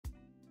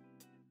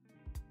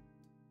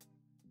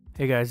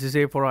Hey guys, this is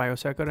A for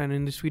iOS Hacker, and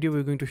in this video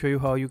we're going to show you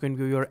how you can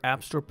view your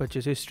App Store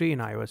purchase history in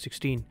iOS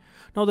 16.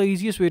 Now the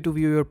easiest way to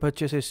view your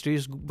purchase history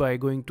is by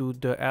going to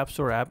the App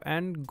Store app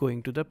and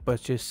going to the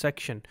purchase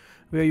section,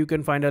 where you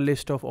can find a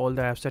list of all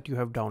the apps that you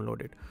have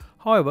downloaded.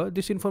 However,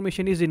 this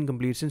information is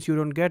incomplete since you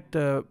don't get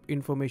the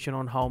information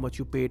on how much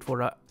you paid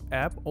for an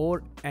app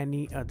or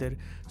any other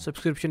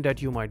subscription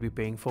that you might be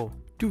paying for.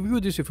 To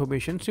view this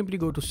information, simply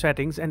go to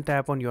Settings and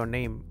tap on your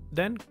name,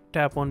 then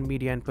tap on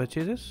Media and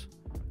Purchases,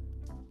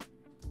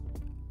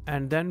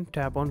 and then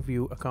tap on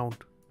View Account.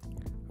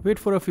 Wait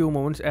for a few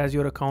moments as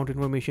your account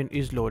information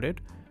is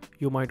loaded.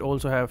 You might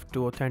also have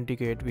to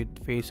authenticate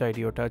with Face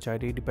ID or Touch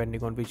ID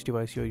depending on which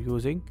device you're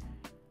using.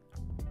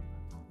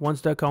 Once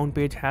the account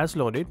page has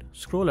loaded,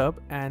 scroll up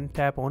and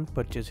tap on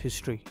Purchase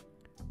History.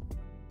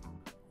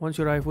 Once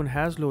your iPhone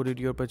has loaded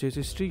your purchase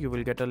history, you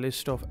will get a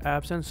list of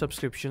apps and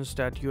subscriptions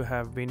that you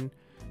have been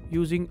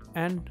using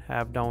and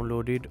have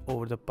downloaded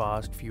over the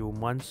past few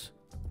months.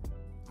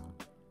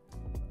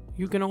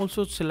 You can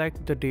also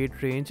select the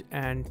date range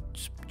and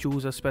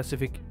choose a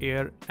specific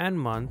year and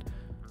month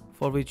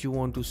for which you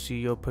want to see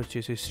your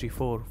purchase history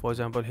for. For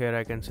example, here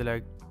I can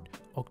select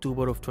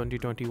October of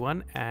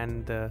 2021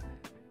 and the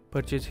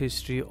purchase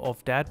history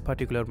of that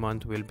particular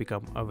month will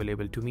become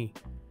available to me.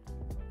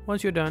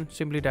 Once you're done,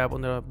 simply tap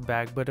on the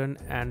back button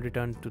and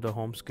return to the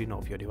home screen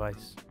of your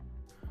device.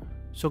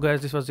 So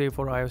guys, this was A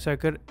for iOS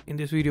Hacker. In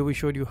this video we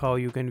showed you how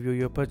you can view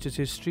your purchase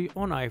history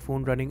on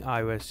iPhone running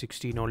iOS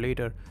 16 or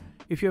later.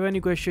 If you have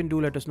any question, do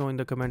let us know in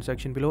the comment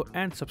section below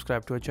and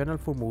subscribe to our channel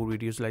for more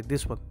videos like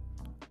this one.